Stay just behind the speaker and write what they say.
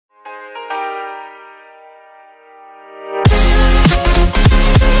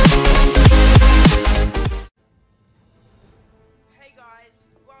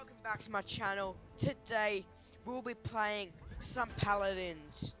to my channel. Today we'll be playing some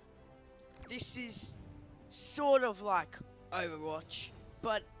paladins. This is sort of like Overwatch,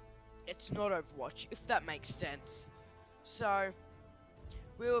 but it's not Overwatch, if that makes sense. So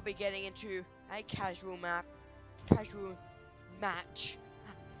we will be getting into a casual match,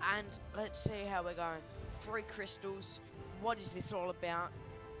 and let's see how we're going. 3 crystals. What is this all about?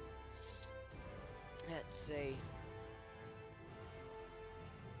 Let's see.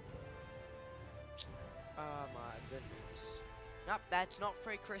 Oh my goodness. Nope, that's not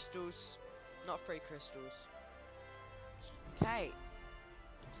 3 crystals. Not 3 crystals. Okay.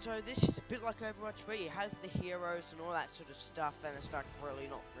 So this is a bit like Overwatch where you have the heroes and all that sort of stuff, and it's like really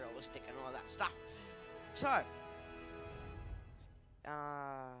not realistic and all that stuff. So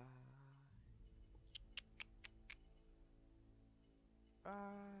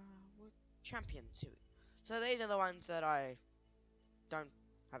what champions here? So these are the ones that I don't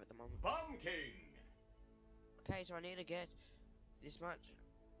have at the moment. Bomb King. Okay, so I need to get this much,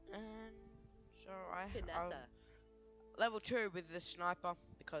 and so I'll level 2 with the sniper,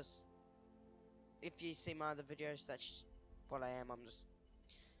 because if you see my other videos, that's what I am. I'm just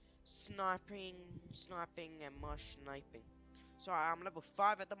sniping and more sniping. So I'm level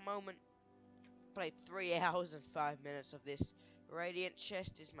 5 at the moment. Played 3 hours and 5 minutes of this. Radiant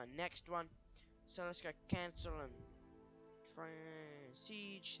chest is my next one. So let's go cancel and try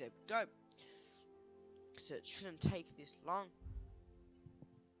siege. There we go. So it shouldn't take this long.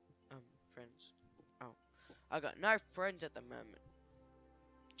 Friends. Oh, I got no friends at the moment.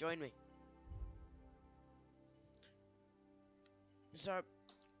 Join me. So,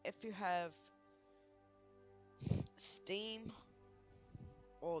 if you have Steam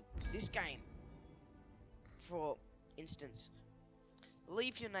or this game, for instance,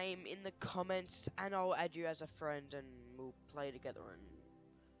 leave your name in the comments and I'll add you as a friend and we'll play together and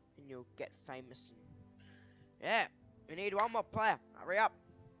you'll get famous. And yeah, we need one more player. Hurry up.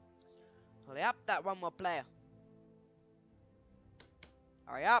 Hurry up, that one more player.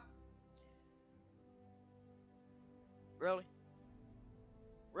 Hurry up. Really?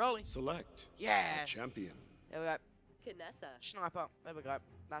 Really? Select. Yeah. Champion. There we go. Kinessa. Sniper. There we go.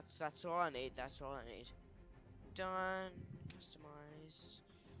 That's all I need. That's all I need. Done. Customize.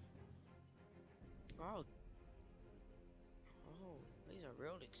 Oh. Oh, these are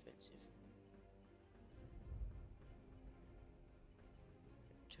real expensive.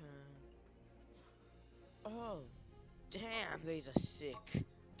 Turn. Oh, damn, these are sick.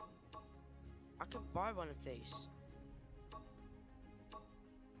 I can buy one of these.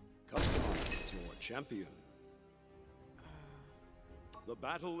 Customize your champion. The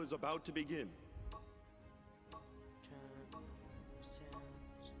battle is about to begin.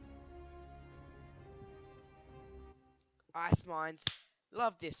 Ice mines.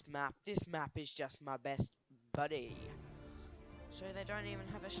 Love this map. This map is just my best buddy. So they don't even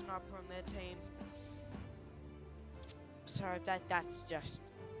have a sniper on their team. So that's just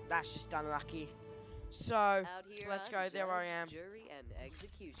unlucky. So let's go. There I am. Jury and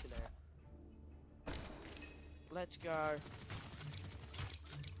executioner. Let's go.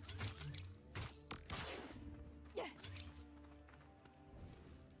 Yeah.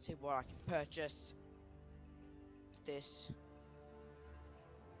 See what I can purchase. This.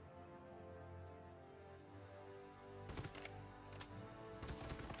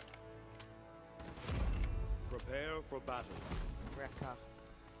 Prepare for battle. Wrecker.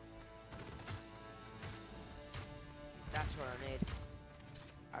 That's what I need.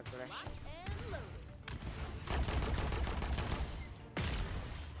 Aggression.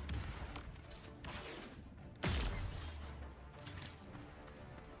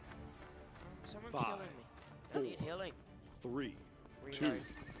 Someone's 5, healing me. I need 4, healing. 3, Reload. 2,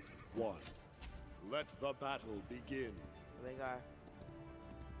 1. Let the battle begin. There we go.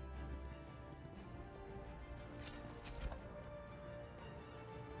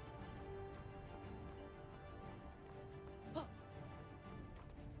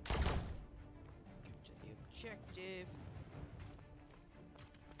 To the objective.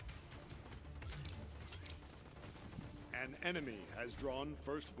 An enemy has drawn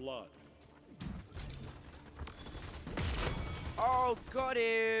first blood. Oh, got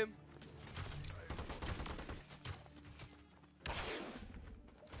him!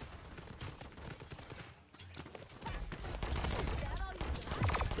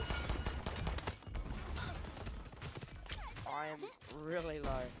 I am really low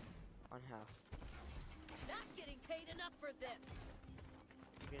on health. Not getting paid enough for this.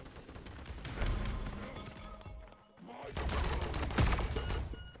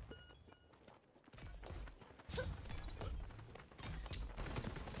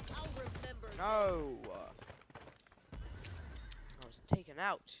 No! I was taken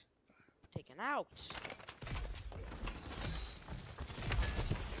out. Taken out.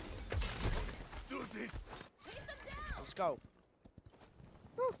 Do this. Chase him down. Let's go.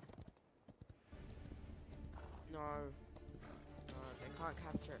 Woo. No. No, they can't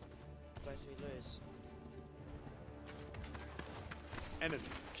capture it. Unless we lose. Enemy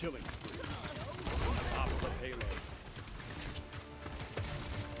killing spree. Top the payload.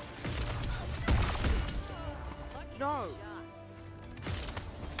 No! Shot.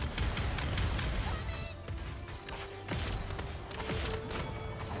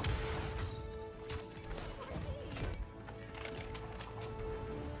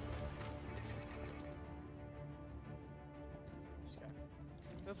 Let's go.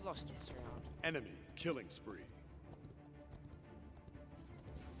 We've lost this round. Enemy killing spree.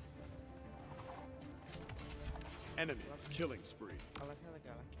 Enemy killing spree. I like how they go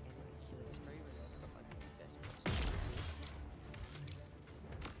like enemy killing spree when they put like the first person.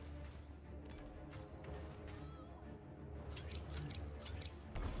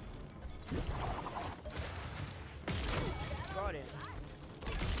 Got him.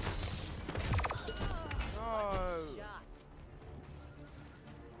 No. Shot.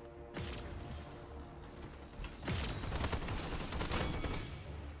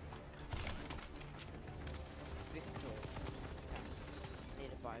 Victor.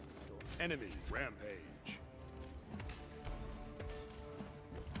 Need a 5 Victor. Enemy rampage.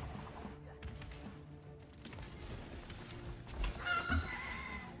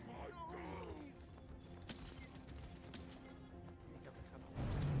 Pick up a couple.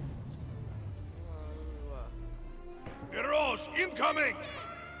 Whoa. Mirage incoming!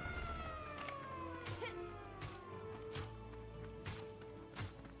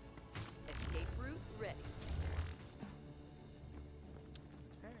 Escape route ready.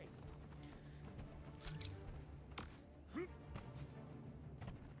 Okay.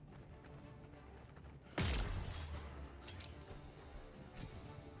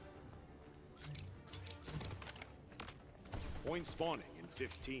 Point spawning in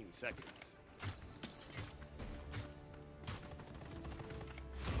 15 seconds.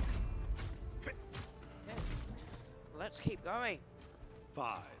 Okay. Let's keep going.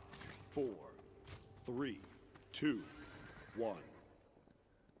 5, 4, 3, 2, 1.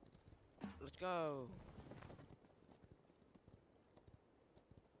 Let's go.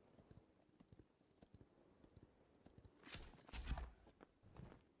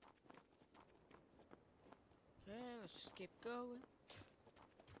 Okay, let's just keep going.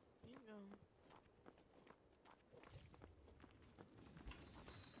 You know.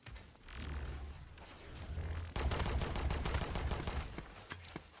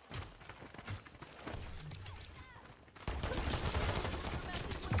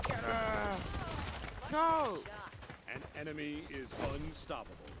 No! Shot. An enemy is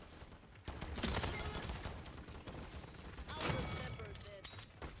unstoppable. I'll remember this.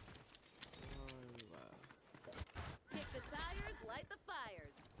 Kick the tires, light the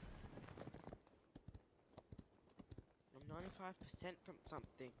fires. I'm 95% from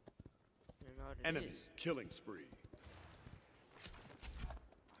something. I don't know what it Enemy is. killing spree.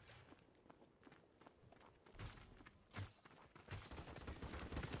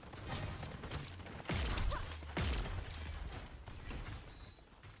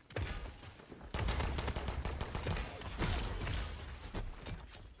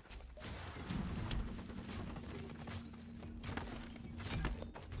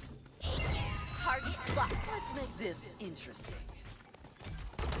 Target locked. Let's make this interesting.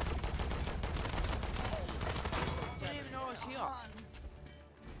 I didn't even know I was here.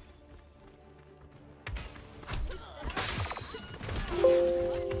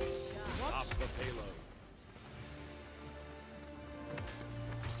 Top the payload.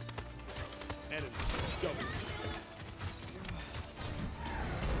 Enemy double.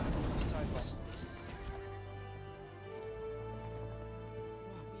 So I lost this.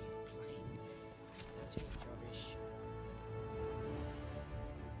 What are we playing? That's rubbish.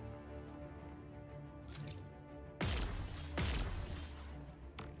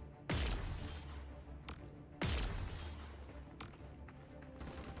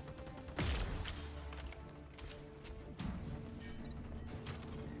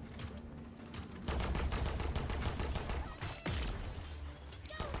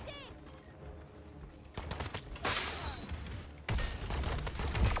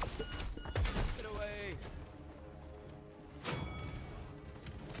 Get away!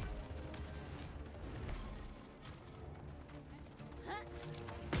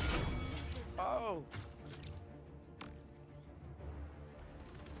 Oh!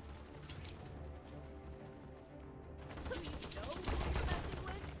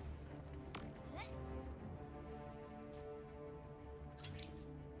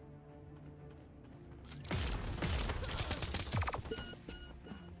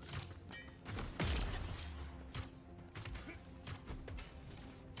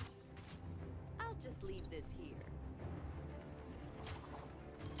 Let's leave this here.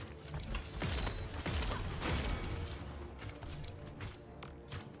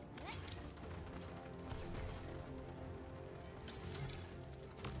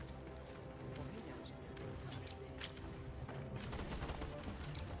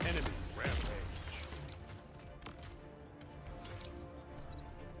 Enemy rampage.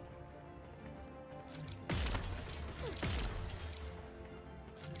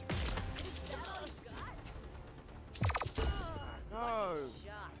 No.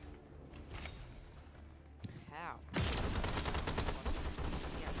 Shot. How?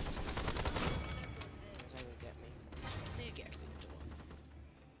 Yeah. They will get me. They get me.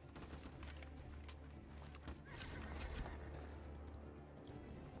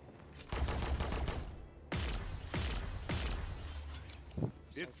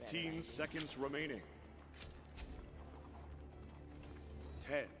 15 seconds remaining.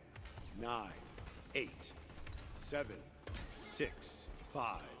 10, 9, 8, 7, 6,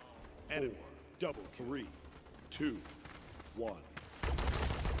 5, enemy, double 3, 2, 1.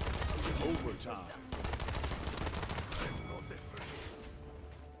 Overtime.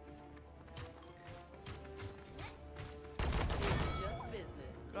 Just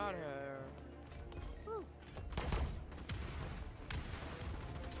business. Got her.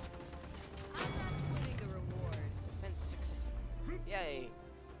 I'm not splitting the reward. Defense successful. Yay.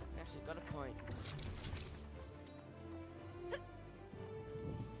 Actually got a point.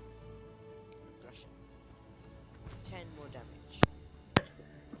 Aggression. 10 more damage.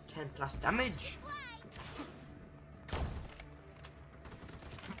 10 plus damage.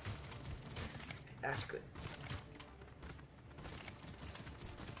 That's good.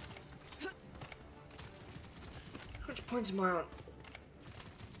 How much points am I on?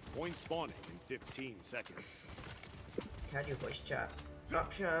 Point spawning in 15 seconds. How do you voice chat?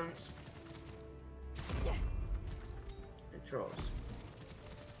 Options. Yeah. And draws.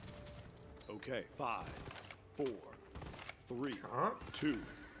 Okay, 5, 4, 3, Huh? 2,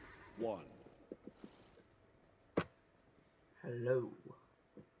 1. Hello.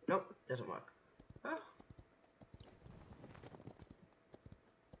 Nope, doesn't work. Huh?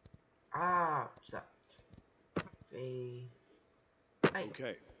 Ah, what's that? Hey.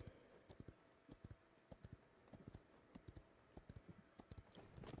 Okay.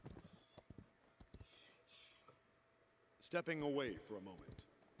 Stepping away for a moment.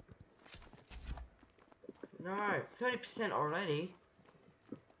 No, 30% already.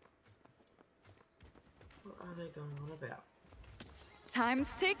 What are they going on about?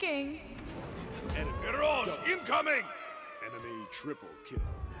 Time's ticking. Enemy Mirage incoming! Enemy triple kill.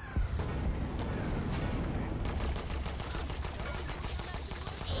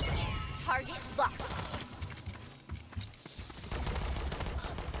 Target locked.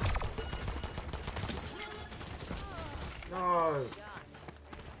 No.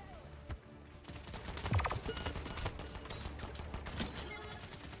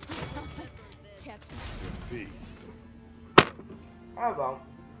 Defeat. Oh well.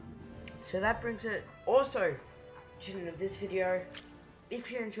 So that brings it also to the end of this video.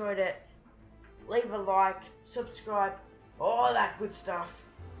 If you enjoyed it, leave a like, subscribe, all that good stuff.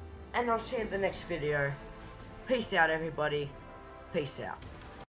 And I'll see you in the next video. Peace out, everybody. Peace out.